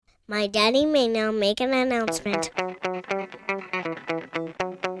My daddy may now make an announcement.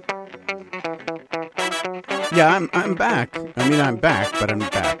 Yeah, I'm back. I mean, I'm back, but I'm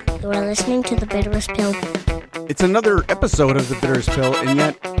back. You are listening to The Bitterest Pill. It's another episode of The Bitterest Pill, and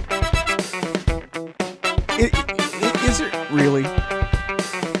yet... Is it really?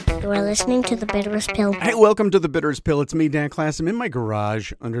 You are listening to The Bitterest Pill. Hey, welcome to The Bitterest Pill. It's me, Dan Class. I'm in my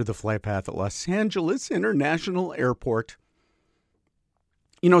garage under the flight path at Los Angeles International Airport.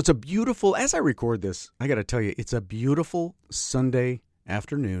 You know, it's a beautiful... As I record this, I got to tell you, it's a beautiful Sunday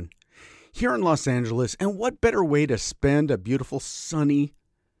afternoon here in Los Angeles, and what better way to spend a beautiful, sunny,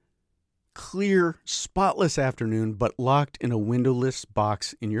 clear, spotless afternoon but locked in a windowless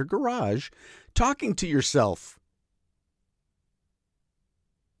box in your garage, talking to yourself.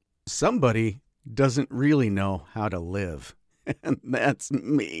 Somebody doesn't really know how to live, and that's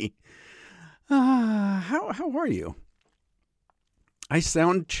me. How are you? I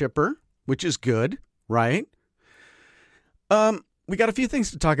sound chipper, which is good, right? We got a few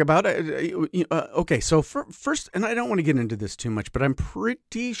things to talk about. Okay, so first, and I don't want to get into this too much, but I'm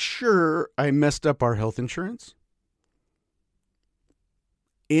pretty sure I messed up our health insurance.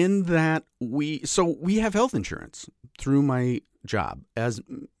 In that we have health insurance through my job, as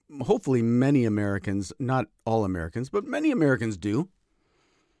hopefully many Americans, not all Americans, but many Americans do.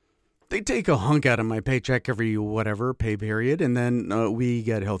 They take a hunk out of my paycheck every whatever pay period, and then we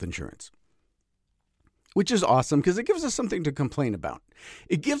get health insurance. Which is awesome because it gives us something to complain about.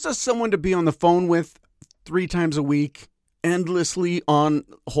 It gives us someone to be on the phone with 3 times a week, endlessly on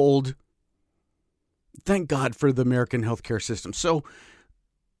hold. Thank God for the American healthcare system. So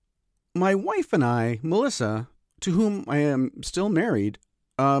my wife and I, Melissa, to whom I am still married,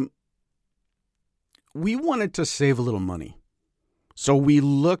 we wanted to save a little money. So we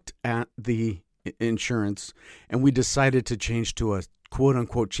looked at the insurance and we decided to change to a quote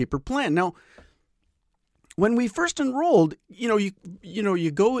unquote cheaper plan. Now, when we first enrolled, you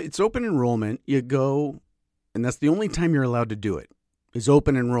go, it's open enrollment, you go, and that's the only time you're allowed to do it, is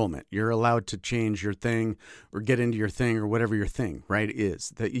open enrollment. You're allowed to change your thing or get into your thing or whatever your thing, right,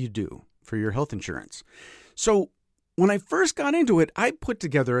 is that you do for your health insurance. So when I first got into it, I put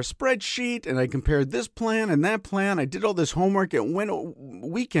together a spreadsheet and I compared this plan and that plan. I did all this homework. It went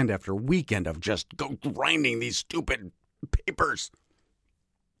weekend after weekend of just grinding these stupid papers.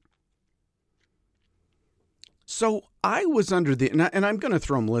 So I was under the, and I'm going to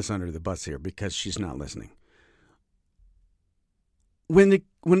throw Melissa under the bus here because she's not listening.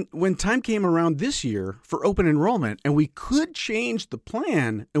 When time came around this year for open enrollment and we could change the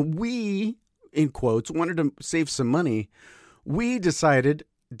plan and we, in quotes, wanted to save some money, we decided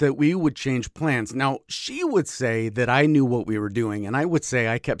that we would change plans. Now, she would say that I knew what we were doing, and I would say,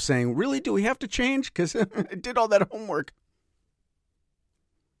 I kept saying, really, do we have to change? Because I did all that homework.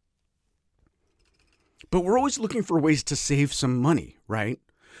 But we're always looking for ways to save some money, right?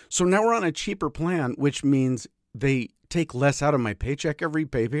 So now we're on a cheaper plan, which means they take less out of my paycheck every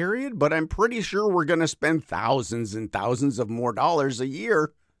pay period, but I'm pretty sure we're going to spend thousands and thousands of more dollars a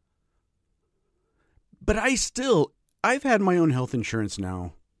year. But I've had my own health insurance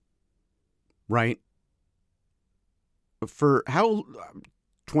now, right? For how,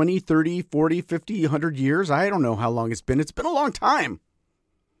 20, 30, 40, 50, 100 years? I don't know how long it's been. It's been a long time.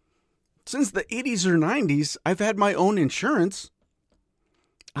 Since the 80s or 90s, I've had my own insurance.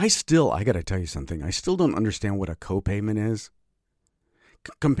 I got to tell you something. I still don't understand what a copayment is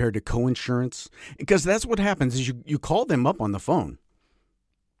compared to coinsurance. Because that's what happens is you call them up on the phone.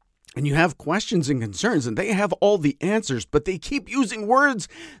 And you have questions and concerns, and they have all the answers, but they keep using words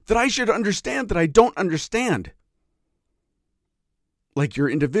that I should understand that I don't understand. Like your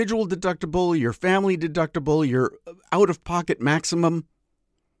individual deductible, your family deductible, your out-of-pocket maximum.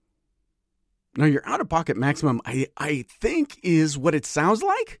 Now, your out-of-pocket maximum, I think, is what it sounds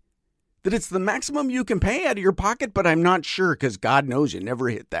like. That it's the maximum you can pay out of your pocket, but I'm not sure because God knows you never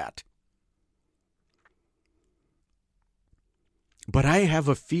hit that. But I have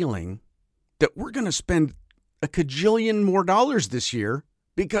a feeling that we're going to spend a cajillion more dollars this year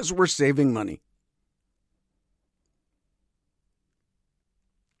because we're saving money.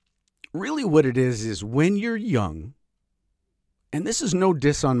 Really what it is when you're young, and this is no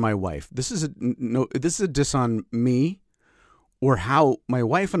diss on my wife. This is a diss on me or how my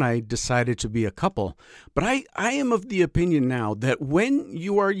wife and I decided to be a couple. But I am of the opinion now that when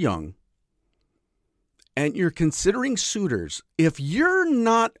you are young and you're considering suitors, if you're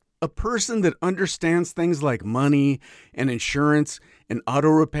not a person that understands things like money and insurance and auto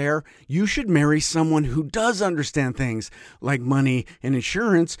repair, you should marry someone who does understand things like money and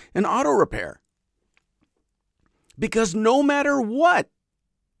insurance and auto repair. Because no matter what,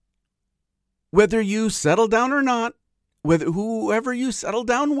 Whether you settle down or not, whether whoever you settle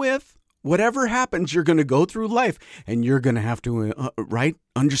down with, whatever happens, you're going to go through life and you're going to have to,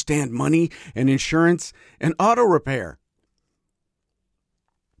 understand money and insurance and auto repair.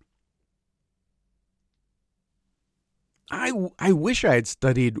 I wish I had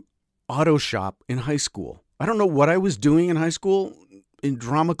studied auto shop in high school. I don't know what I was doing in high school, in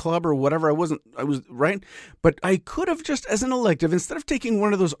drama club or whatever. I was right. But I could have just as an elective, instead of taking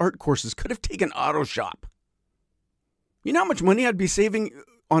one of those art courses, could have taken auto shop. You know how much money I'd be saving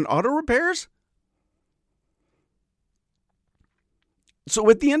on auto repairs? So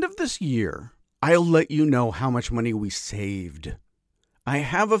at the end of this year, I'll let you know how much money we saved. I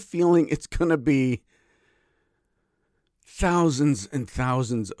have a feeling it's going to be thousands and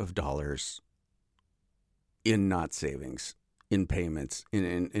thousands of dollars in not savings, in payments,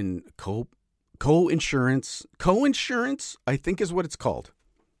 in co-insurance. Co-insurance, I think, is what it's called.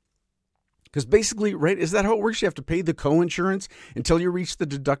 Because basically, right, is that how it works? You have to pay the co-insurance until you reach the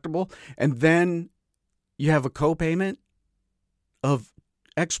deductible, and then you have a co-payment of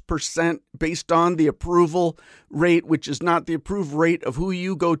X percent based on the approval rate, which is not the approved rate of who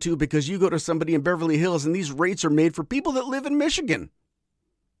you go to, because you go to somebody in Beverly Hills, and these rates are made for people that live in Michigan.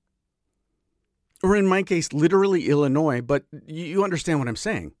 Or in my case, literally Illinois, but you understand what I'm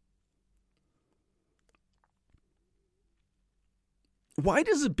saying. Why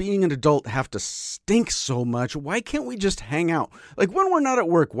does it being an adult have to stink so much? Why can't we just hang out? Like when we're not at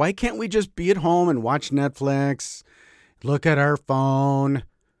work, why can't we just be at home and watch Netflix, look at our phone,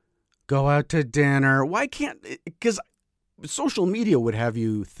 go out to dinner? Why can't, because social media would have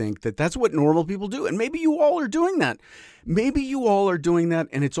you think that that's what normal people do. And maybe you all are doing that. Maybe you all are doing that.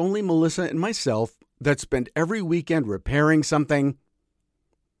 And it's only Melissa and myself that spend every weekend repairing something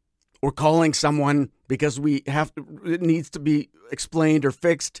or calling someone because it needs to be explained or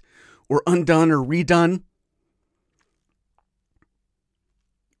fixed or undone or redone.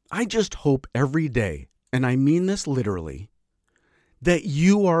 I just hope every day, and I mean this literally, that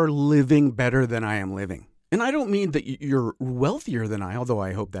you are living better than I am living. And I don't mean that you're wealthier than I, although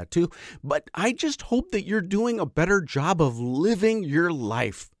I hope that too, but I just hope that you're doing a better job of living your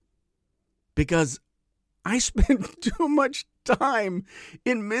life. Because I spend too much time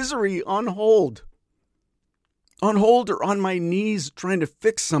in misery on hold or on my knees trying to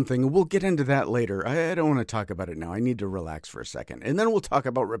fix something. We'll get into that later. I don't want to talk about it now. I need to relax for a second. And then we'll talk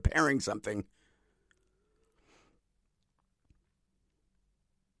about repairing something.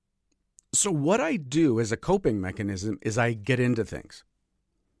 So what I do as a coping mechanism is I get into things.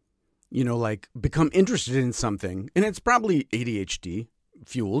 You know, like become interested in something. And it's probably ADHD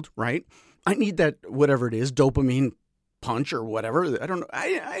fueled, right? I need that, whatever it is, dopamine punch or whatever. I don't know.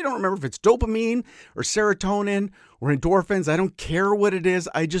 I don't remember if it's dopamine or serotonin or endorphins. I don't care what it is.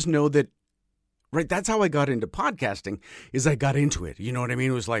 I just know that, right, that's how I got into podcasting, is I got into it. You know what I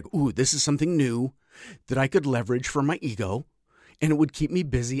mean? It was like, ooh, this is something new that I could leverage for my ego, and it would keep me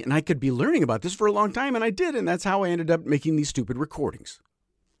busy, and I could be learning about this for a long time, and I did, and that's how I ended up making these stupid recordings.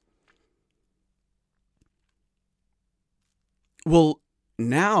 Well,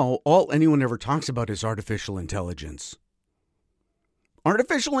 now all anyone ever talks about is artificial intelligence.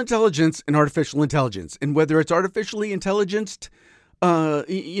 Artificial intelligence and artificial intelligence. And whether it's artificially intelligenced,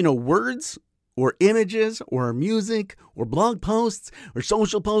 words or images or music or blog posts or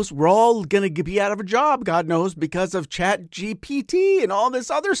social posts, we're all going to be out of a job, God knows, because of ChatGPT and all this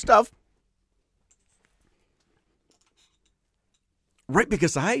other stuff. Right,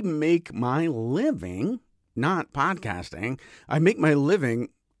 because I make my living, not podcasting, I make my living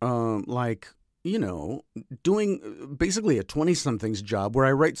doing basically a 20-something's job where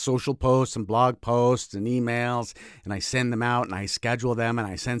I write social posts and blog posts and emails, and I send them out and I schedule them and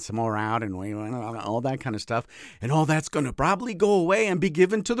I send some more out and all that kind of stuff. And all that's going to probably go away and be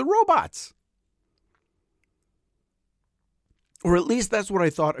given to the robots. Or at least that's what I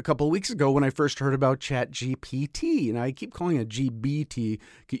thought a couple of weeks ago when I first heard about ChatGPT. And I keep calling it GBT.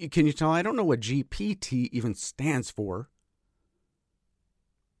 Can you tell? I don't know what GPT even stands for.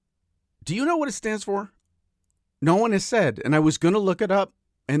 Do you know what it stands for? No one has said. And I was going to look it up.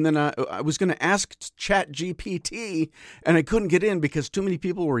 And then I was going to ask ChatGPT. And I couldn't get in because too many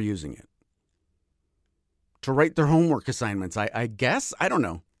people were using it to write their homework assignments. I guess. I don't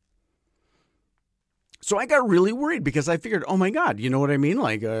know. So I got really worried because I figured, oh my God, you know what I mean?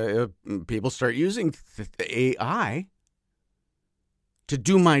 Like people start using AI to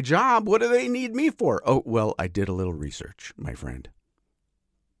do my job. What do they need me for? Oh, well, I did a little research, my friend.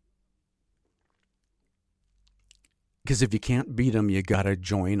 Because if you can't beat them, you got to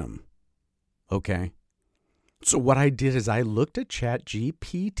join them. Okay? So what I did is I looked at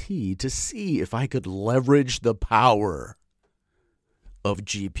ChatGPT to see if I could leverage the power of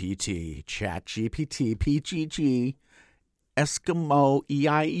GPT, ChatGPT, PGG, Eskimo,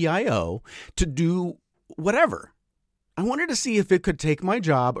 EIEIO, to do whatever. I wanted to see if it could take my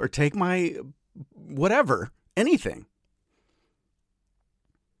job or take my whatever, anything.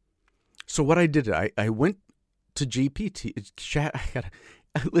 So what I did, I went to GPT,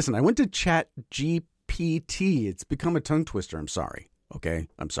 I went to ChatGPT. It's become a tongue twister. I'm sorry. Okay?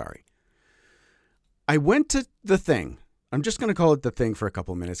 I'm sorry. I went to the thing. I'm just going to call it the thing for a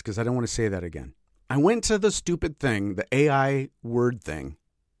couple of minutes because I don't want to say that again. I went to the stupid thing, the AI word thing.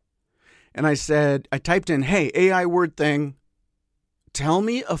 And I typed in, hey, AI word thing, tell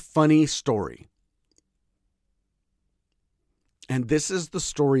me a funny story. And this is the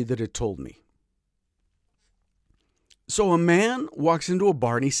story that it told me. So a man walks into a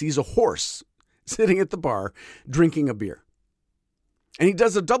bar and he sees a horse sitting at the bar drinking a beer. And he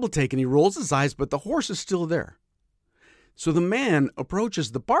does a double take and he rolls his eyes, but the horse is still there. So the man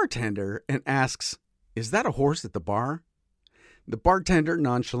approaches the bartender and asks, is that a horse at the bar? The bartender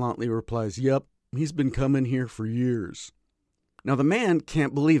nonchalantly replies, yep, he's been coming here for years. Now the man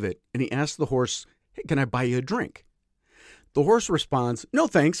can't believe it and he asks the horse, hey, can I buy you a drink? The horse responds, no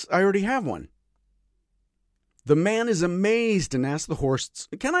thanks, I already have one. The man is amazed and asks the horse,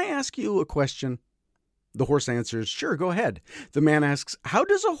 can I ask you a question? The horse answers, sure, go ahead. The man asks, how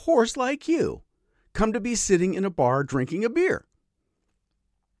does a horse like you come to be sitting in a bar drinking a beer?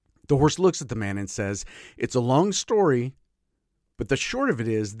 The horse looks at the man and says, it's a long story, but the short of it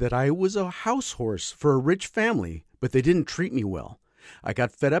is that I was a house horse for a rich family, but they didn't treat me well. I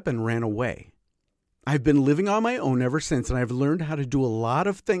got fed up and ran away. I've been living on my own ever since, and I've learned how to do a lot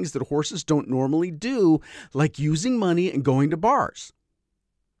of things that horses don't normally do, like using money and going to bars.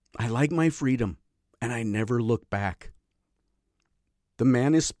 I like my freedom, and I never look back. The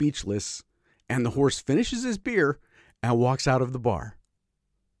man is speechless, and the horse finishes his beer and walks out of the bar.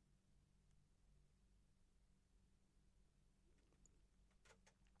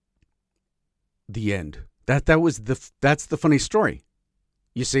 The end. That's the funny story.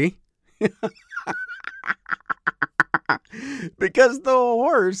 You see? Because the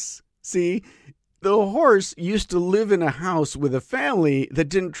horse used to live in a house with a family that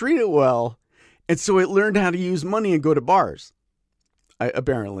didn't treat it well, and so it learned how to use money and go to bars.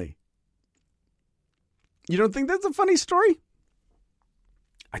 Apparently. You don't think that's a funny story?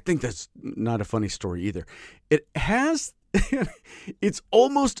 I think that's not a funny story either. It has, it's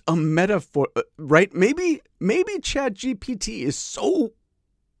almost a metaphor, right? Maybe ChatGPT is so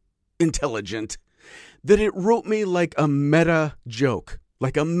intelligent that it wrote me like a meta joke,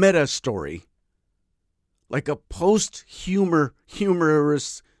 like a meta story, like a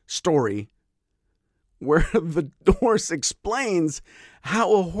humorous story where the horse explains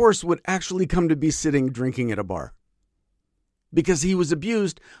how a horse would actually come to be sitting drinking at a bar. Because he was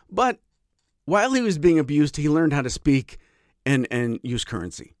abused, but while he was being abused, he learned how to speak and use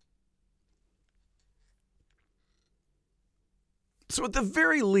currency. So at the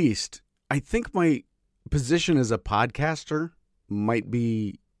very least, I think my position as a podcaster might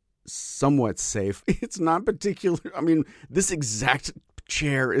be somewhat safe. It's not particular. I mean, this exact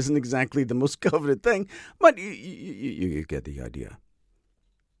chair isn't exactly the most coveted thing, but you get the idea.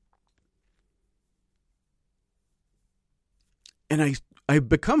 And I've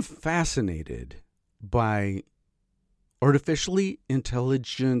become fascinated by artificially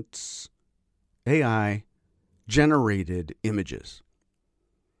intelligent AI generated images.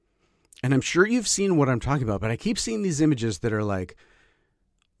 And I'm sure you've seen what I'm talking about, but I keep seeing these images that are like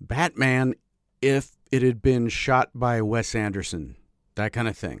Batman if it had been shot by Wes Anderson, that kind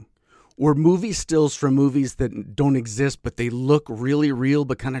of thing. Or movie stills from movies that don't exist, but they look really real,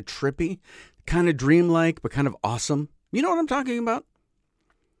 but kind of trippy, kind of dreamlike, but kind of awesome. You know what I'm talking about?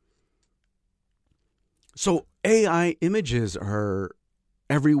 So AI images are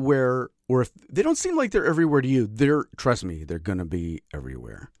everywhere, or if they don't seem like they're everywhere to you, trust me, they're going to be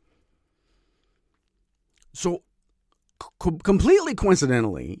everywhere. So completely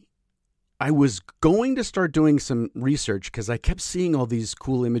coincidentally, I was going to start doing some research because I kept seeing all these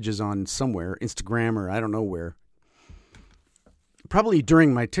cool images on somewhere, Instagram or I don't know where, probably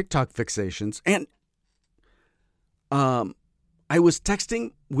during my TikTok fixations. And I was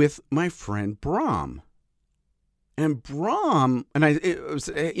texting with my friend Brahm. And Brahm, and it was,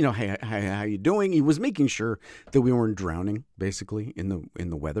 hey, how you doing? He was making sure that we weren't drowning, basically, in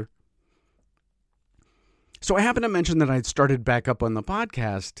the weather. So I happened to mention that I'd started back up on the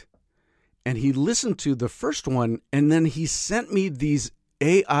podcast, and he listened to the first one, and then he sent me these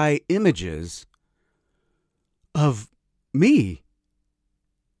AI images of me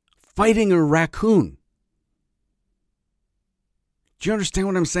fighting a raccoon. Do you understand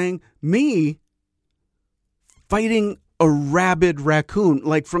what I'm saying? Me fighting a rabid raccoon,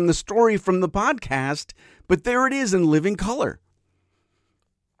 like from the story from the podcast, but there it is in living color.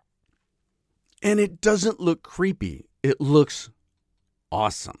 And it doesn't look creepy. It looks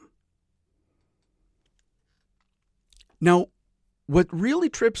awesome. Now, what really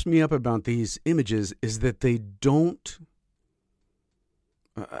trips me up about these images is that they don't,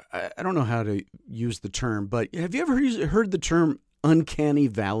 I don't know how to use the term, but have you ever heard the term uncanny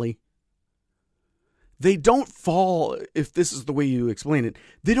valley? They don't fall, if this is the way you explain it,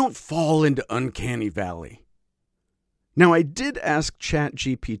 they don't fall into uncanny valley. Now, I did ask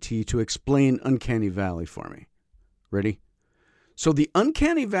ChatGPT to explain uncanny valley for me. Ready? So the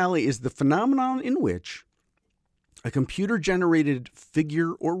uncanny valley is the phenomenon in which a computer-generated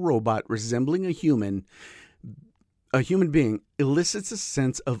figure or robot resembling a human being elicits a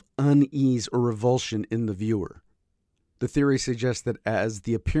sense of unease or revulsion in the viewer. The theory suggests that as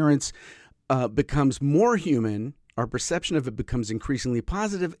the appearance becomes more human, our perception of it becomes increasingly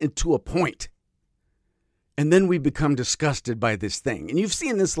positive and to a point. And then we become disgusted by this thing. And you've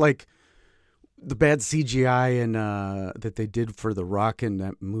seen this, like the bad CGI and that they did for The Rock in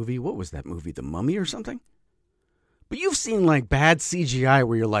that movie. What was that movie? The Mummy or something? But you've seen like bad CGI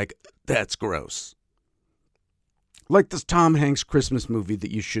where you're like, that's gross. Like this Tom Hanks Christmas movie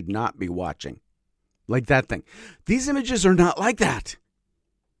that you should not be watching. Like that thing. These images are not like that.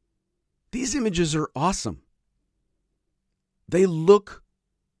 These images are awesome. They look...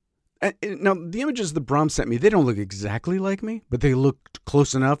 Now, the images the Brom sent me, they don't look exactly like me, but they looked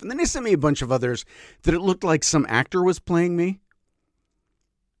close enough. And then they sent me a bunch of others that it looked like some actor was playing me.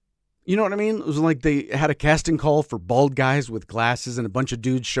 You know what I mean? It was like they had a casting call for bald guys with glasses and a bunch of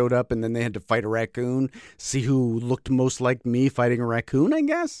dudes showed up and then they had to fight a raccoon, see who looked most like me fighting a raccoon, I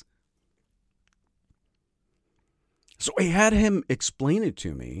guess. So I had him explain it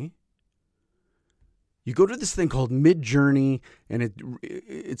to me. You go to this thing called Midjourney, and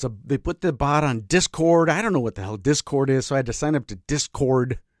they put the bot on Discord. I don't know what the hell Discord is, so I had to sign up to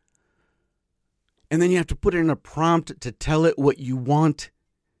Discord. And then you have to put in a prompt to tell it what you want.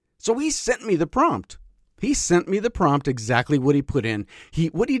 So he sent me the prompt. He sent me the prompt, exactly what he put in.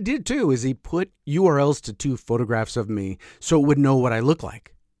 What he did too is he put URLs to 2 photographs of me so it would know what I look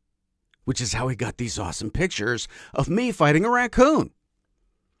like, which is how he got these awesome pictures of me fighting a raccoon.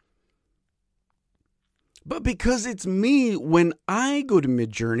 But because it's me, when I go to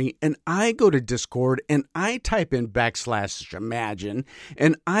Midjourney and I go to Discord and I type in /imagine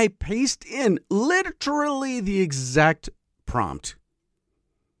and I paste in literally the exact prompt,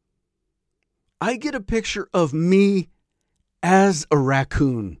 I get a picture of me as a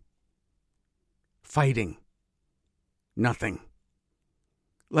raccoon fighting nothing.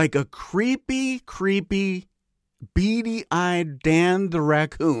 Like a creepy, beady-eyed Dan the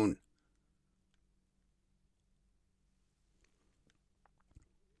raccoon.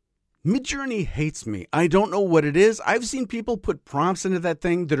 Midjourney hates me. I don't know what it is. I've seen people put prompts into that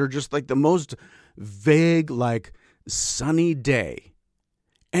thing that are just like the most vague, like sunny day.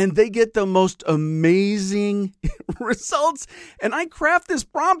 And they get the most amazing results. And I craft this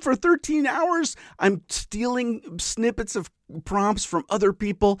prompt for 13 hours. I'm stealing snippets of prompts from other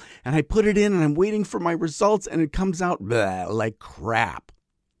people. And I put it in and I'm waiting for my results. And it comes out like crap.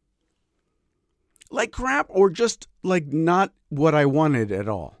 Like crap or just like not what I wanted at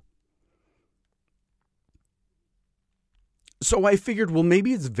all. So I figured, well,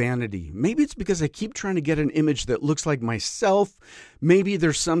 maybe it's vanity. Maybe it's because I keep trying to get an image that looks like myself. Maybe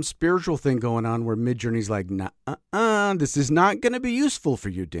there's some spiritual thing going on where Midjourney's like, this is not going to be useful for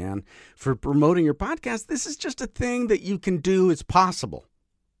you, Dan. For promoting your podcast, this is just a thing that you can do. It's possible.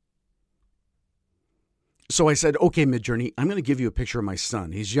 So I said, okay, Midjourney, I'm going to give you a picture of my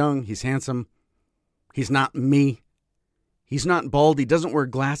son. He's young. He's handsome. He's not me. He's not bald. He doesn't wear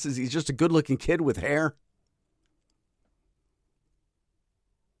glasses. He's just a good-looking kid with hair.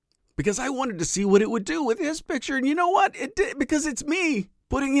 Because I wanted to see what it would do with his picture. And you know what? It did, because it's me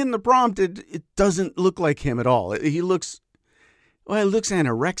putting in the prompt. It doesn't look like him at all. He looks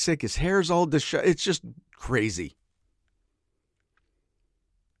anorexic. His hair's all disheveled. It's just crazy.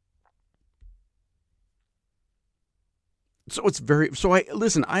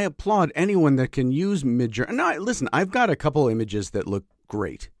 I applaud anyone that can use Midjourney. No, listen, I've got a couple images that look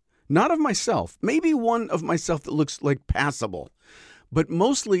great. Not of myself. Maybe one of myself that looks like passable. But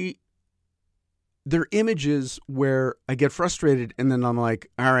mostly, they're images where I get frustrated and then I'm like,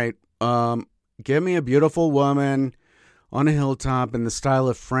 all right, give me a beautiful woman on a hilltop in the style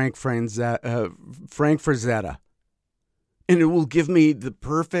of Frank Frazetta. And it will give me the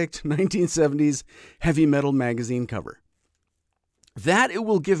perfect 1970s heavy metal magazine cover. That it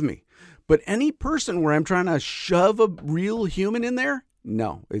will give me. But any person where I'm trying to shove a real human in there,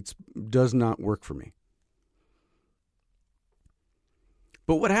 no, it does not work for me.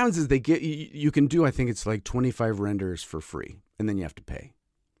 But what happens is you can do, I think it's like 25 renders for free, and then you have to pay.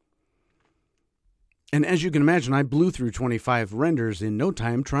 And as you can imagine, I blew through 25 renders in no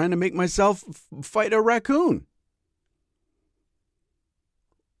time trying to make myself fight a raccoon.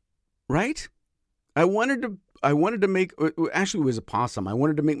 Right? I wanted to make, actually it was a possum. I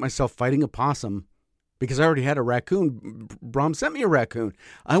wanted to make myself fighting a possum because I already had a raccoon. Brom sent me a raccoon.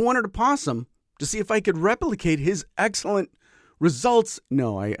 I wanted a possum to see if I could replicate his excellent results.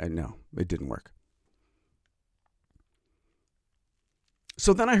 No, no, it didn't work.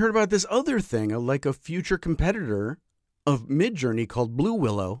 So then I heard about this other thing, like a future competitor of Midjourney called Blue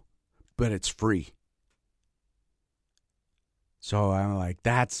Willow, but it's free. So I'm like,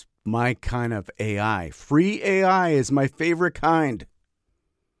 that's my kind of AI. Free AI is my favorite kind.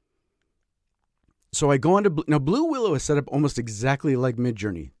 So I go on to, now Blue Willow is set up almost exactly like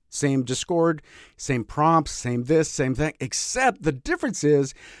Midjourney. Same Discord, same prompts, same this, same thing, except the difference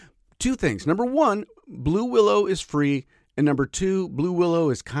is two things. Number one, Blue Willow is free. And number two, Blue Willow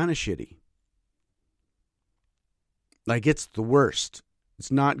is kind of shitty. Like, it's the worst.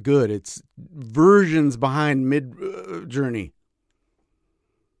 It's not good. It's versions behind Midjourney.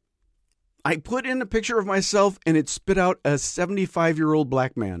 I put in a picture of myself and it spit out a 75-year-old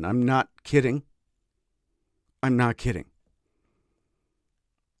black man. I'm not kidding. I'm not kidding.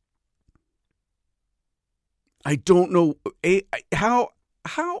 I don't know how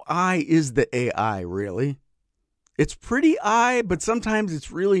I is the AI, really? It's pretty I, but sometimes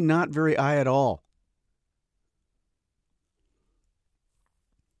it's really not very I at all.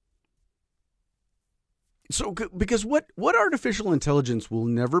 So, because what artificial intelligence will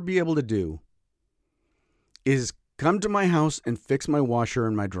never be able to do is come to my house and fix my washer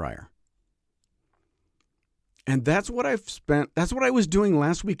and my dryer. And that's what that's what I was doing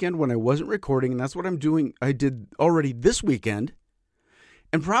last weekend when I wasn't recording, and that's what I did already this weekend.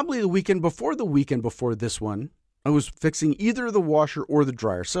 And probably the weekend before this one, I was fixing either the washer or the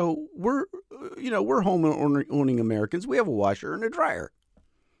dryer. So we're home owning Americans. We have a washer and a dryer.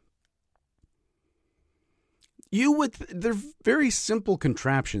 They're very simple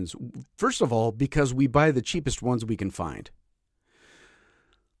contraptions. First of all, because we buy the cheapest ones we can find,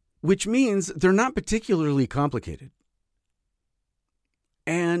 which means they're not particularly complicated.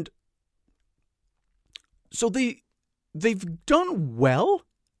 And so they've done well,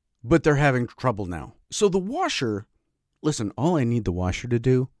 but they're having trouble now. So the washer, listen, all I need the washer to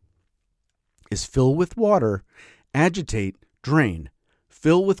do is fill with water, agitate, drain.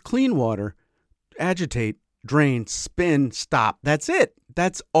 Fill with clean water, agitate, drain, spin, stop. That's it.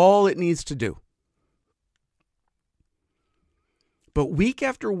 That's all it needs to do. But week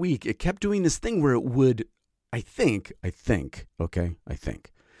after week, it kept doing this thing where it would, I think,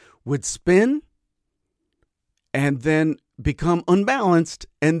 would spin and then become unbalanced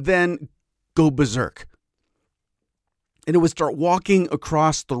and then go berserk. And it would start walking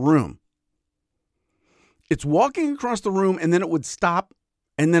across the room. It's walking across the room and then it would stop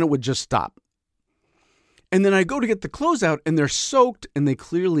and then it would just stop. And then I go to get the clothes out and they're soaked and they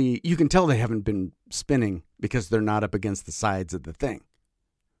clearly, you can tell they haven't been spinning because they're not up against the sides of the thing.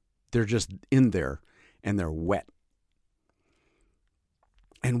 They're just in there and they're wet.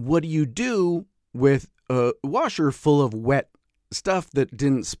 And what do you do with a washer full of wet stuff that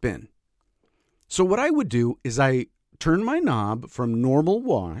didn't spin? So what I would do is I turn my knob from normal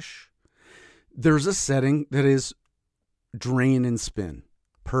wash. There's a setting that is drain and spin.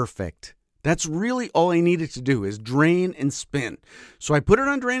 Perfect. That's really all I needed to do is drain and spin. So I put it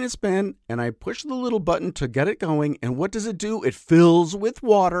on drain and spin and I push the little button to get it going. And what does it do? It fills with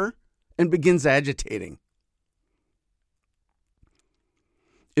water and begins agitating.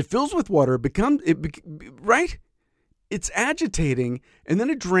 It fills with water, right? It's agitating, and then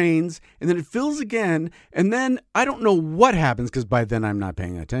it drains, and then it fills again, and then I don't know what happens because by then I'm not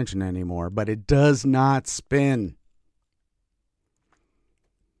paying attention anymore, but it does not spin.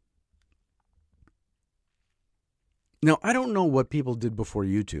 Now, I don't know what people did before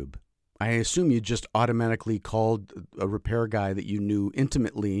YouTube. I assume you just automatically called a repair guy that you knew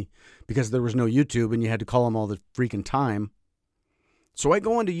intimately because there was no YouTube and you had to call him all the freaking time. So I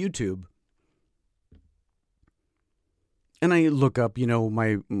go onto YouTube and I look up,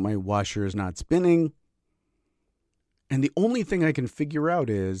 my washer is not spinning. And the only thing I can figure out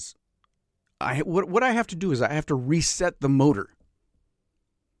is what I have to do is I have to reset the motor.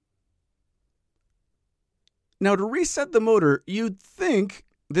 Now, to reset the motor, you'd think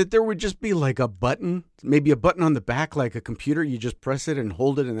that there would just be like a button, maybe a button on the back like a computer. You just press it and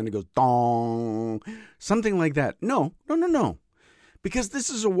hold it and then it goes dong, something like that. No. Because this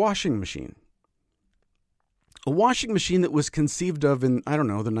is a washing machine. A washing machine that was conceived of in, I don't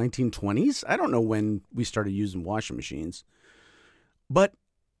know, the 1920s. I don't know when we started using washing machines. But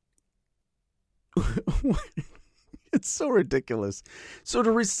it's so ridiculous. So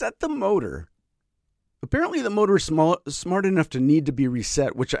to reset the motor, apparently the motor is smart enough to need to be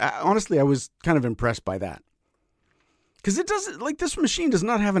reset, which honestly I was kind of impressed by that. Because it doesn't, like, this machine does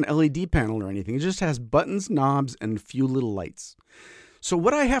not have an LED panel or anything. It just has buttons, knobs, and a few little lights. So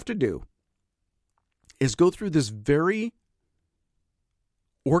what I have to do is go through this very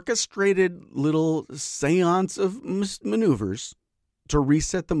orchestrated little seance of maneuvers to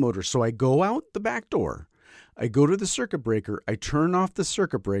reset the motor. So I go out the back door, I go to the circuit breaker, I turn off the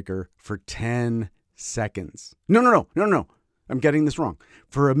circuit breaker for 10 seconds. No. I'm getting this wrong.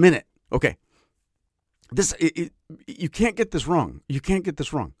 For a minute. Okay. You can't get this wrong. You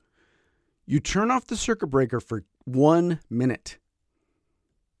turn off the circuit breaker for 1 minute.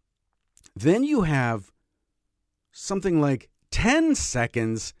 Then you have something like 10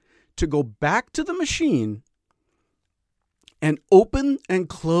 seconds to go back to the machine and open and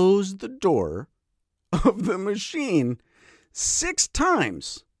close the door of the machine 6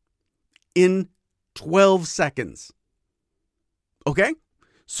 times in 12 seconds. Okay?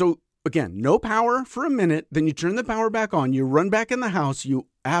 So again, no power for a minute, then you turn the power back on, you run back in the house, you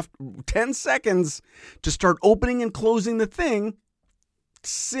have 10 seconds to start opening and closing the thing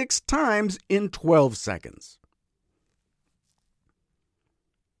 6 times in 12 seconds.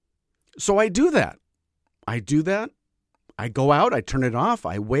 So I do that. I go out, I turn it off,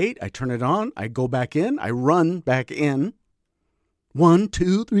 I wait, I turn it on, I go back in, I run back in. 1,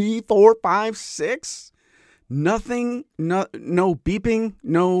 2, 3, 4, 5, 6. Nothing, no beeping,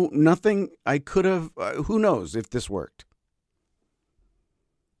 no nothing. I could have, who knows if this worked.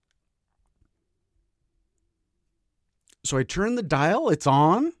 So I turn the dial, it's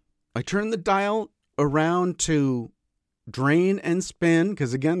on. I turn the dial around to drain and spin,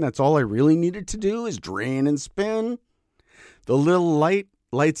 because again, that's all I really needed to do is drain and spin. The little light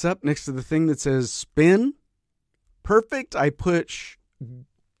lights up next to the thing that says spin. Perfect. I push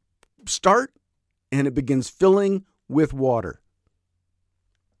start and it begins filling with water.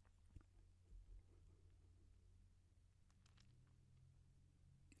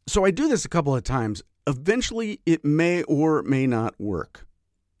 So I do this a couple of times. Eventually, it may or may not work.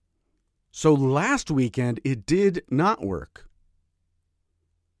 So last weekend, it did not work.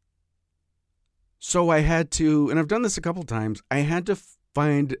 So I had to, and I've done this a couple of times, I had to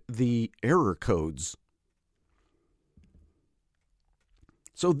find the error codes.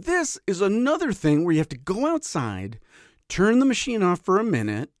 So this is another thing where you have to go outside, turn the machine off for a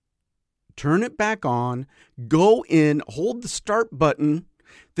minute, turn it back on, go in, hold the start button,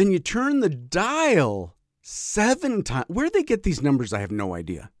 then you turn the dial 7 times. Where they get these numbers, I have no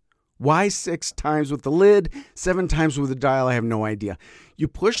idea. Why 6 times with the lid, 7 times with the dial, I have no idea. You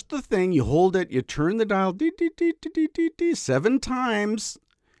push the thing, you hold it, you turn the dial 7 times,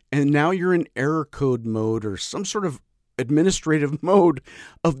 and now you're in error code mode or some sort of administrative mode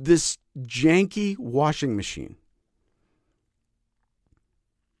of this janky washing machine.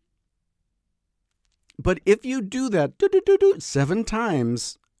 But if you do that 7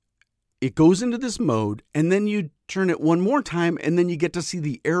 times, it goes into this mode, and then you turn it one more time, and then you get to see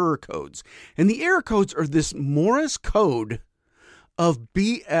the error codes. And the error codes are this Morse code of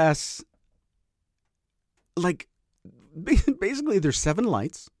BS. Like, basically, there's 7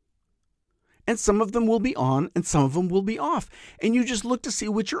 lights, and some of them will be on, and some of them will be off. And you just look to see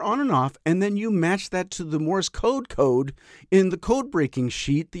which are on and off, and then you match that to the Morse code in the code breaking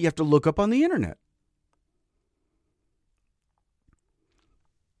sheet that you have to look up on the internet.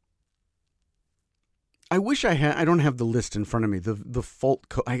 I wish I don't have the list in front of me. The fault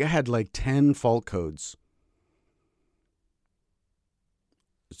code, I had like 10 fault codes.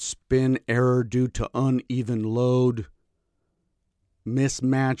 Spin error due to uneven load.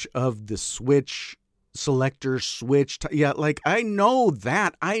 Mismatch of the switch, selector switch. Yeah, like I know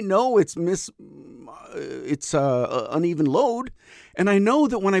that. I know it's uneven load. And I know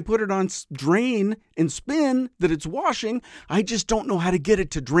that when I put it on drain and spin that it's washing. I just don't know how to get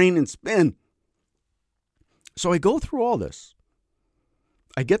it to drain and spin. So I go through all this.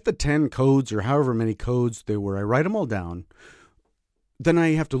 I get the 10 codes or however many codes they were. I write them all down. Then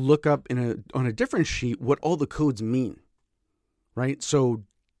I have to look up on a different sheet what all the codes mean. Right? So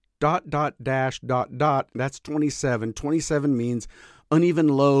dot, dot, dash, dot, dot. That's 27. 27 means uneven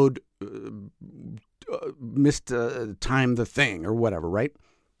load, missed time the thing or whatever, right?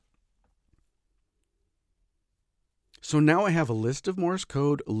 So now I have a list of Morse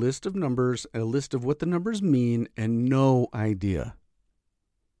code, a list of numbers, a list of what the numbers mean, and no idea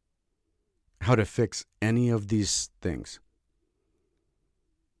how to fix any of these things.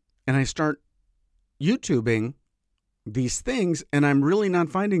 And I start YouTubing these things, and I'm really not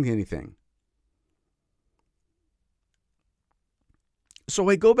finding anything. So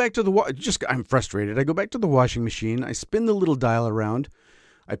I go back to I'm frustrated. I go back to the washing machine. I spin the little dial around.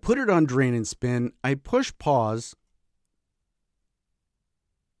 I put it on drain and spin. I push pause.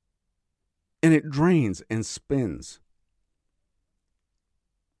 And it drains and spins.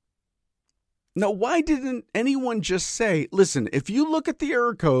 Now, why didn't anyone just say, listen, if you look at the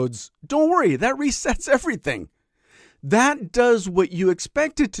error codes, don't worry, that resets everything. That does what you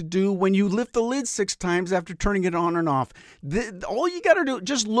expect it to do when you lift the lid 6 times after turning it on and off. All you got to do,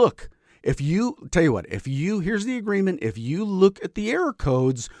 just look. Here's the agreement. If you look at the error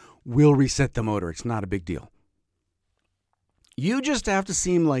codes, we'll reset the motor. It's not a big deal. You just have to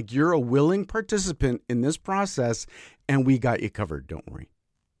seem like you're a willing participant in this process, and we got you covered. Don't worry.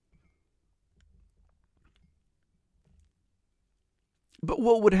 But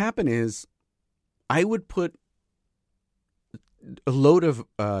what would happen is I would put a load of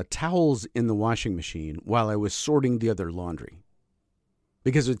towels in the washing machine while I was sorting the other laundry.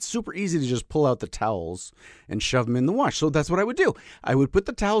 Because it's super easy to just pull out the towels and shove them in the wash. So that's what I would do. I would put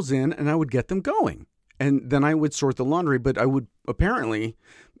the towels in and I would get them going. And then I would sort the laundry, but I would apparently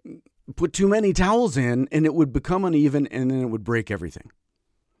put too many towels in and it would become uneven and then it would break everything.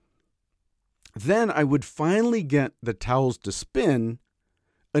 Then I would finally get the towels to spin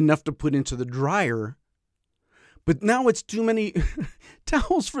enough to put into the dryer. But now it's too many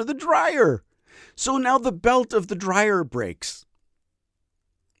towels for the dryer. So now the belt of the dryer breaks.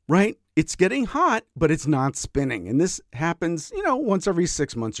 Right? It's getting hot, but it's not spinning. And this happens, once every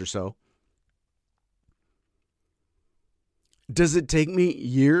 6 months or so. Does it take me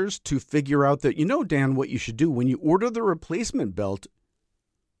years to figure out that, Dan, what you should do when you order the replacement belt,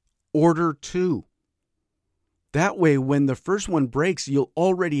 order 2. That way, when the first one breaks, you'll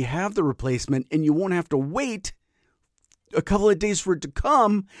already have the replacement and you won't have to wait a couple of days for it to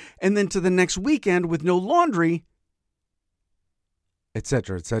come and then to the next weekend with no laundry,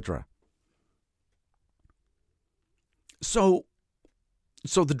 etc., etc. So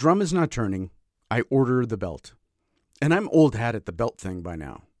the drum is not turning. I order the belt. And I'm old hat at the belt thing by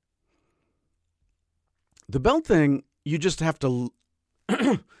now. The belt thing, you just have to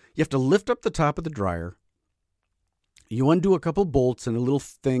lift up the top of the dryer. You undo a couple bolts and a little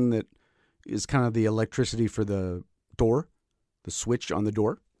thing that is kind of the electricity for the door, the switch on the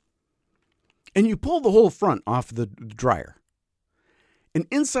door. And you pull the whole front off the dryer. And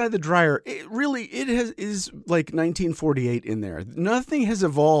inside the dryer, it is like 1948 in there. Nothing has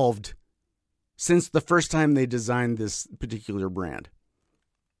evolved since the first time they designed this particular brand.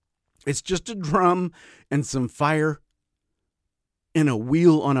 It's just a drum and some fire and a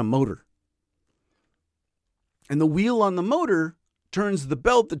wheel on a motor. And the wheel on the motor turns the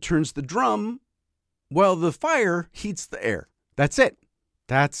belt that turns the drum while the fire heats the air. That's it.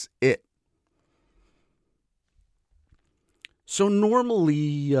 That's it. So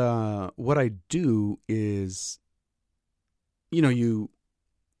normally what I do is, you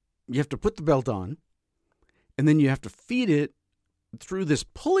have to put the belt on, and then you have to feed it through this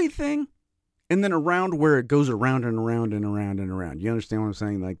pulley thing, and then around where it goes around and around and around and around. You understand what I'm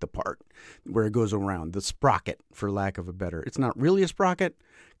saying? Like the part where it goes around, the sprocket, for lack of a better. It's not really a sprocket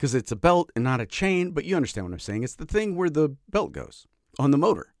because it's a belt and not a chain, but you understand what I'm saying. It's the thing where the belt goes on the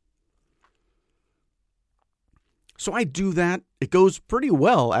motor. So I do that. It goes pretty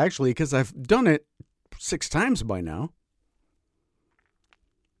well, actually, because I've done it 6 times by now.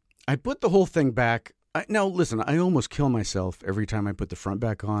 I put the whole thing back. Now, listen, I almost kill myself every time I put the front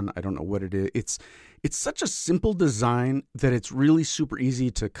back on. I don't know what it is. It's such a simple design that it's really super easy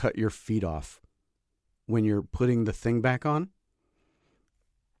to cut your feet off when you're putting the thing back on.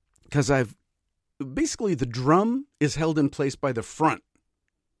 Because basically the drum is held in place by the front.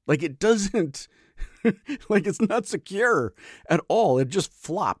 Like it doesn't, like it's not secure at all. It just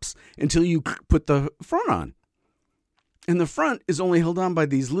flops until you put the front on. And the front is only held on by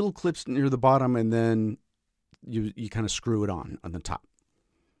these little clips near the bottom, and then you kind of screw it on the top.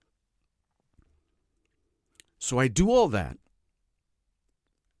 So I do all that.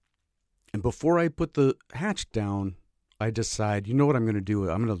 And before I put the hatch down, I decide, you know what I'm going to do?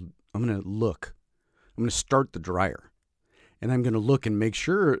 I'm going to look. I'm going to start the dryer. and I'm going to look and make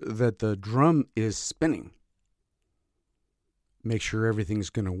sure that the drum is spinning. Make sure everything's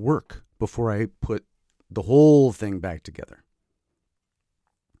going to work before I put the whole thing back together.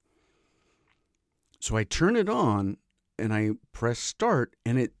 So I turn it on and I press start,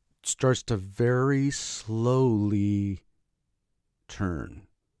 and it starts to very slowly turn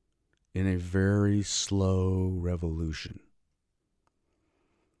in a very slow revolution.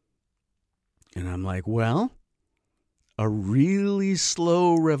 And I'm like, well, a really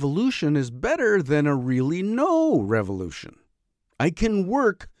slow revolution is better than a really no revolution. I can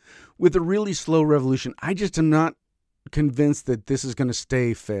work with a really slow revolution. I just am not convinced that this is going to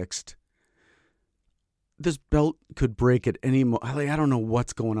stay fixed. This belt could break at any moment. I don't know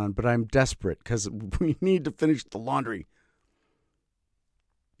what's going on, but I'm desperate because we need to finish the laundry.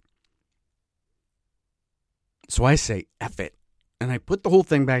 So I say, F it. And I put the whole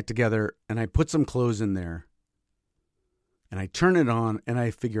thing back together, and I put some clothes in there. And I turn it on, and I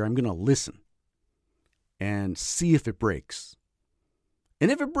figure I'm going to listen and see if it breaks.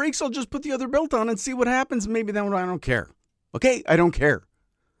 And if it breaks, I'll just put the other belt on and see what happens. Maybe then I don't care. Okay? I don't care.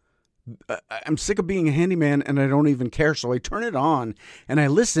 I'm sick of being a handyman, and I don't even care. So I turn it on, and I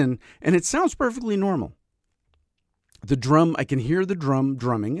listen, and it sounds perfectly normal. The drum, I can hear the drum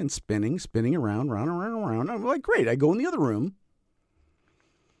drumming and spinning around. I'm like, great. I go in the other room,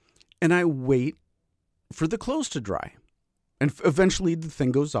 and I wait for the clothes to dry. And eventually the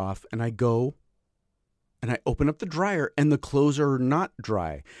thing goes off, and I go and I open up the dryer, and the clothes are not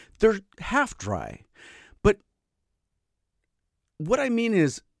dry. They're half dry. But what I mean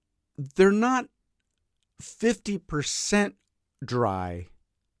is, they're not 50% dry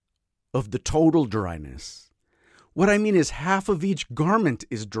of the total dryness. What I mean is half of each garment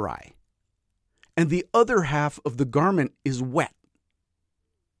is dry, and the other half of the garment is wet.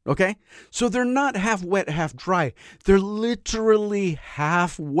 Okay? So they're not half wet, half dry. They're literally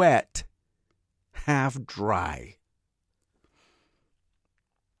half wet, half dry.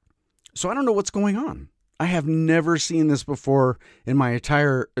 So I don't know what's going on. I have never seen this before in my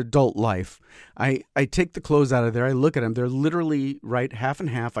entire adult life. I take the clothes out of there. I look at them. They're literally right half and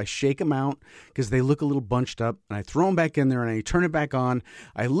half. I shake them out because they look a little bunched up. And I throw them back in there and I turn it back on.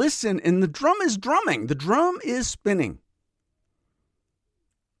 I listen, and the drum is drumming. The drum is spinning.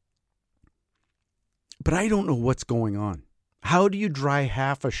 But I don't know what's going on. How do you dry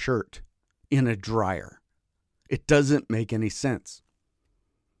half a shirt in a dryer? It doesn't make any sense.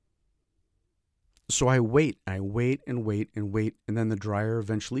 So I wait, and then the dryer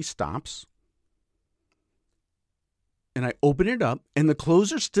eventually stops. And I open it up, and the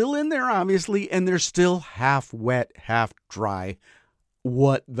clothes are still in there, obviously, and they're still half wet, half dry.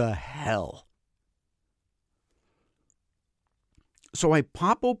 What the hell? So I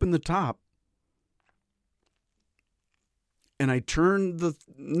pop open the top, and I turn the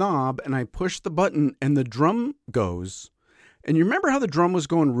knob, and I push the button, and the drum goes. And you remember how the drum was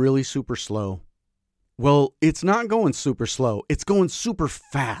going really super slow? Well, it's not going super slow. It's going super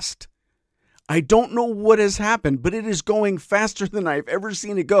fast. I don't know what has happened, but it is going faster than I've ever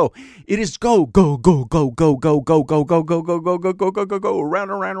seen it go. It is go, go, go, go, go, go, go, go, go, go, go, go, go, go, go, go, go,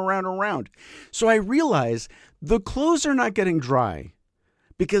 around. So I realize the clothes are not getting dry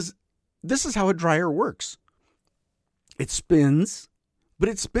because this is how a dryer works. It spins, but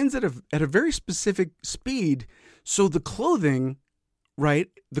it spins at a very specific speed. So the clothing, right?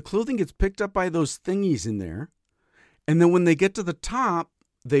 The clothing gets picked up by those thingies in there. And then when they get to the top,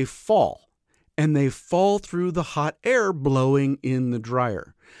 they fall. And they fall through the hot air blowing in the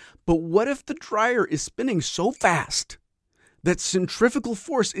dryer. But what if the dryer is spinning so fast that centrifugal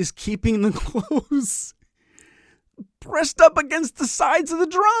force is keeping the clothes pressed up against the sides of the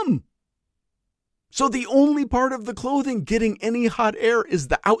drum? So the only part of the clothing getting any hot air is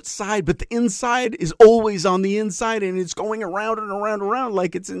the outside, but the inside is always on the inside, and it's going around and around and around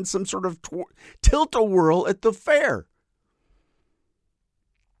like it's in some sort of tilt-a-whirl at the fair.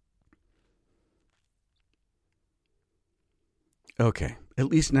 Okay, at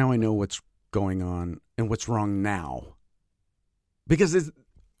least now I know what's going on and what's wrong now. Because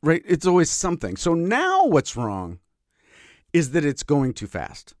it's always something. So now what's wrong is that it's going too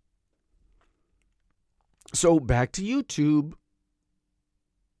fast. So back to YouTube,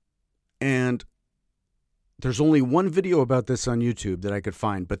 and there's only one video about this on YouTube that I could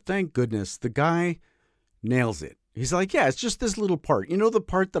find, but thank goodness the guy nails it. He's like, yeah, it's just this little part. You know the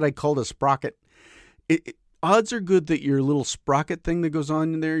part that I called a sprocket? Odds are good that your little sprocket thing that goes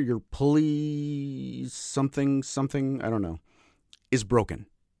on in there, your pulley something, I don't know, is broken.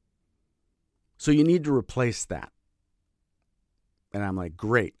 So you need to replace that. And I'm like,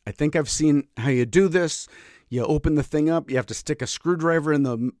 great. I think I've seen how you do this. You open the thing up, you have to stick a screwdriver in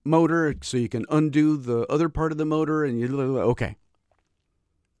the motor so you can undo the other part of the motor, and okay.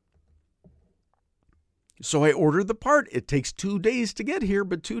 So I ordered the part. It takes 2 days to get here,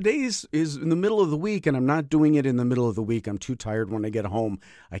 but 2 days is in the middle of the week, and I'm not doing it in the middle of the week. I'm too tired when I get home.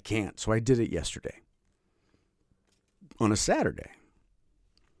 I can't. So I did it yesterday on a Saturday.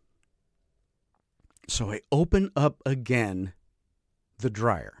 So I open up again the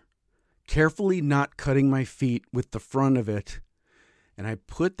dryer, carefully not cutting my feet with the front of it, and I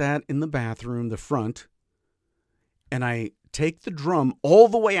put that in the bathroom, the front, and I take the drum all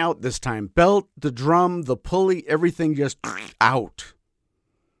the way out this time. Belt, the drum, the pulley, everything just out.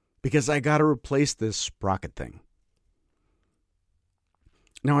 Because I got to replace this sprocket thing.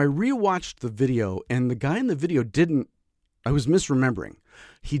 Now, I rewatched the video, and the guy in the video I was misremembering.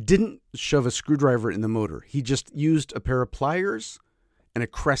 He didn't shove a screwdriver in the motor. He just used a pair of pliers and a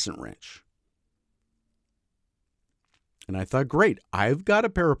crescent wrench. And I thought, great, I've got a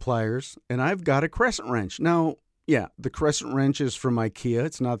pair of pliers, and I've got a crescent wrench. Now, yeah, the crescent wrench is from IKEA.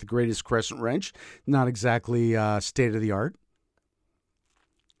 It's not the greatest crescent wrench. Not exactly state-of-the-art.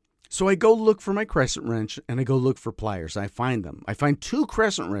 So I go look for my crescent wrench, and I go look for pliers. I find them. I find 2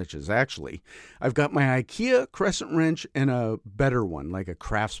 crescent wrenches, actually. I've got my IKEA crescent wrench and a better one, like a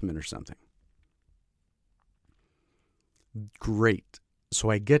Craftsman or something. Great. So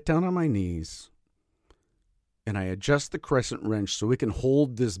I get down on my knees, and I adjust the crescent wrench so it can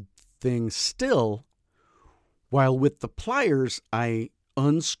hold this thing still, while with the pliers, I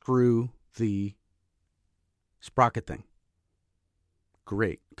unscrew the sprocket thing.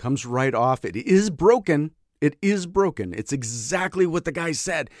 Great. Comes right off. It is broken. It is broken. It's exactly what the guy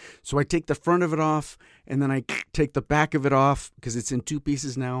said. So I take the front of it off, and then I take the back of it off because it's in 2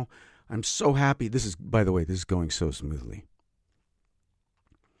 pieces now. I'm so happy. By the way, this is going so smoothly.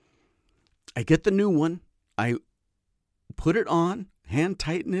 I get the new one. I put it on, hand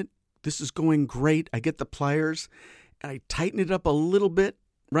tighten it. This is going great. I get the pliers. I tighten it up a little bit,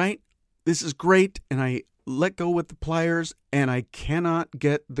 right? This is great. And I let go with the pliers, and I cannot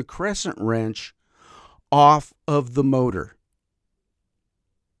get the crescent wrench off of the motor.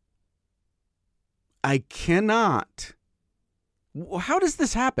 I cannot. How does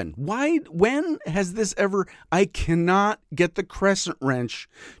this happen? When has this ever? I cannot get the crescent wrench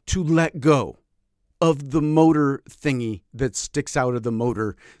to let go of the motor thingy that sticks out of the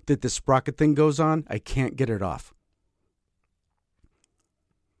motor that the sprocket thing goes on. I can't get it off.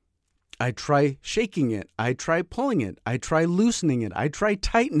 I try shaking it. I try pulling it. I try loosening it. I try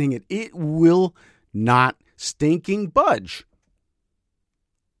tightening it. It will not stinking budge.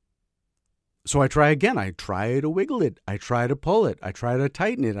 So I try again. I try to wiggle it. I try to pull it. I try to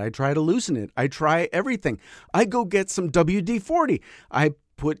tighten it. I try to loosen it. I try everything. I go get some WD-40. I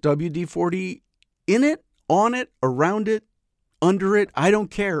put WD-40 in it, on it, around it, under it. I don't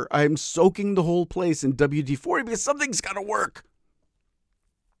care. I'm soaking the whole place in WD-40 because something's got to work.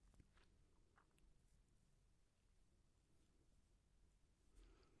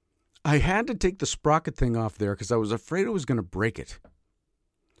 I had to take the sprocket thing off there because I was afraid I was going to break it.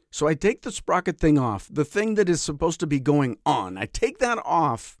 So I take the sprocket thing off, the thing that is supposed to be going on. I take that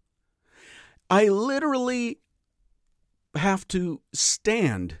off. I literally have to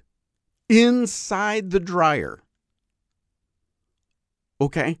stand inside the dryer.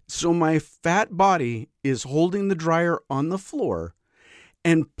 Okay, so my fat body is holding the dryer on the floor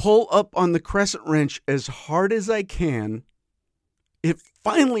and pull up on the crescent wrench as hard as I can. It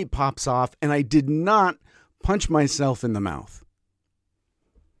finally pops off, and I did not punch myself in the mouth.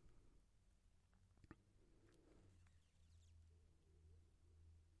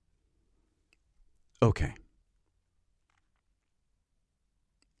 Okay.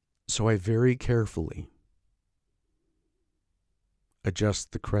 So I very carefully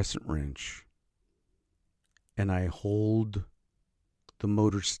adjust the crescent wrench, and I hold the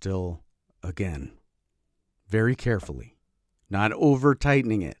motor still again, very carefully, not over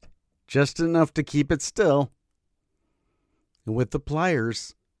tightening it, just enough to keep it still. And with the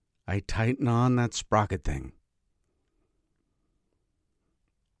pliers, I tighten on that sprocket thing.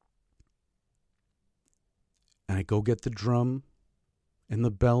 And I go get the drum and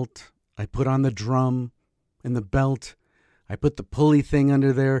the belt. I put on the drum and the belt. I put the pulley thing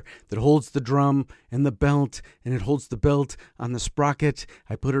under there that holds the drum and the belt, and it holds the belt on the sprocket.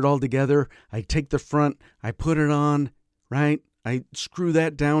 I put it all together. I take the front. I put it on, right? I screw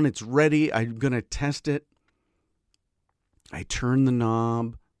that down. It's ready. I'm going to test it. I turn the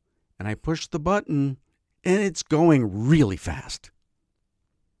knob, and I push the button, and it's going really fast.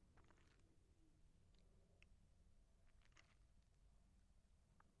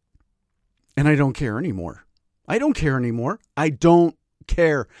 And I don't care anymore. I don't care anymore. I don't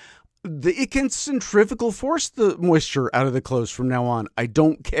care. It can centrifugal force the moisture out of the clothes from now on. I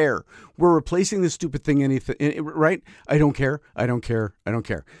don't care. We're replacing this stupid thing, right? I don't care. I don't care. I don't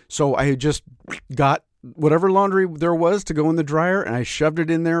care. So I just got whatever laundry there was to go in the dryer, and I shoved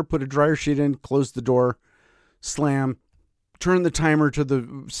it in there, put a dryer sheet in, closed the door, slam, turned the timer to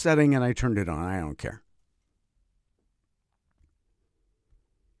the setting, and I turned it on. I don't care.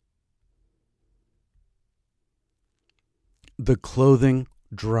 The clothing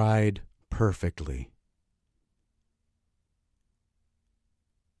dried perfectly.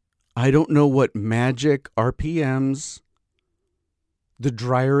 I don't know what magic RPMs the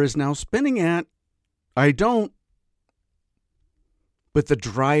dryer is now spinning at. I don't. But the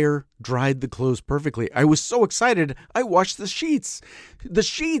dryer dried the clothes perfectly. I was so excited, I washed the sheets. The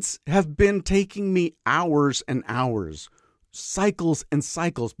sheets have been taking me hours and hours, cycles and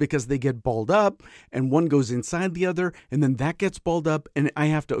cycles, because they get balled up and one goes inside the other and then that gets balled up and I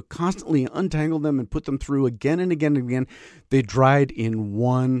have to constantly untangle them and put them through again and again and again. They dried in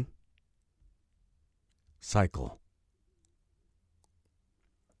one cycle.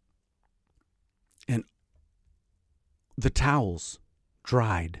 And the towels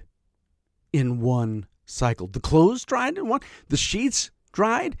dried in one cycle. The clothes dried in one. The sheets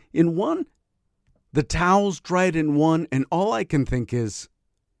dried in one. The towels dried in one, and all I can think is,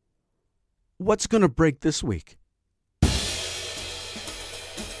 what's going to break this week?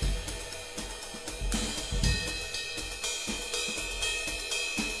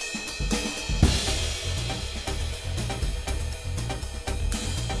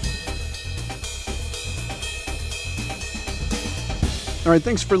 All right,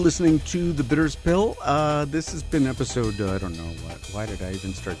 thanks for listening to The Bitter's Pill. This has been episode, I don't know, why did I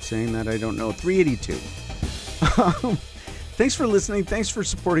even start saying that? I don't know, 382. Thanks for listening. Thanks for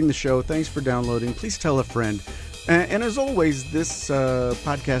supporting the show. Thanks for downloading. Please tell a friend. And as always, this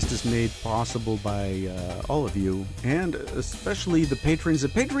podcast is made possible by all of you, and especially the patrons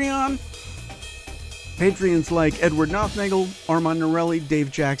at Patreon. Patrons like Edward Nothnagel, Armand Norelli,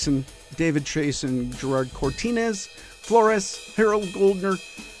 Dave Jackson, David Chase, and Gerard Cortinez, Flores, Harold Goldner,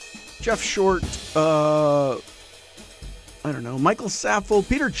 Jeff Short, Michael Saffel,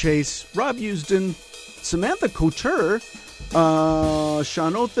 Peter Chase, Rob Usden, Samantha Couture,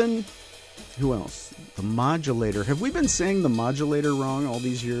 Sean Othan, who else? The Modulator. Have we been saying The Modulator wrong all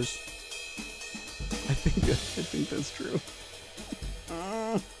these years? I think that's true.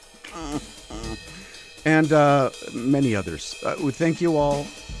 And many others. Thank you all.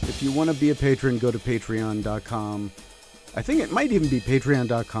 If you want to be a patron, go to patreon.com. I think it might even be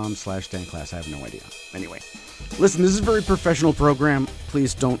patreon.com/DanClass. I have no idea. Anyway, listen, this is a very professional program.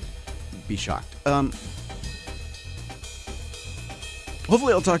 Please don't be shocked.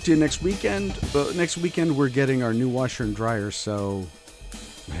 Hopefully I'll talk to you next weekend. Next weekend we're getting our new washer and dryer, so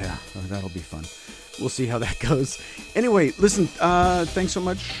yeah, that'll be fun. We'll see how that goes. Anyway, listen, thanks so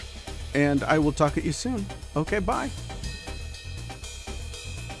much, and I will talk to you soon. Okay, bye.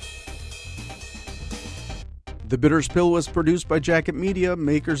 The Bitter's Pill was produced by Jacket Media,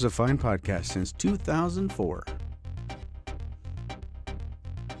 makers of fine podcasts since 2004.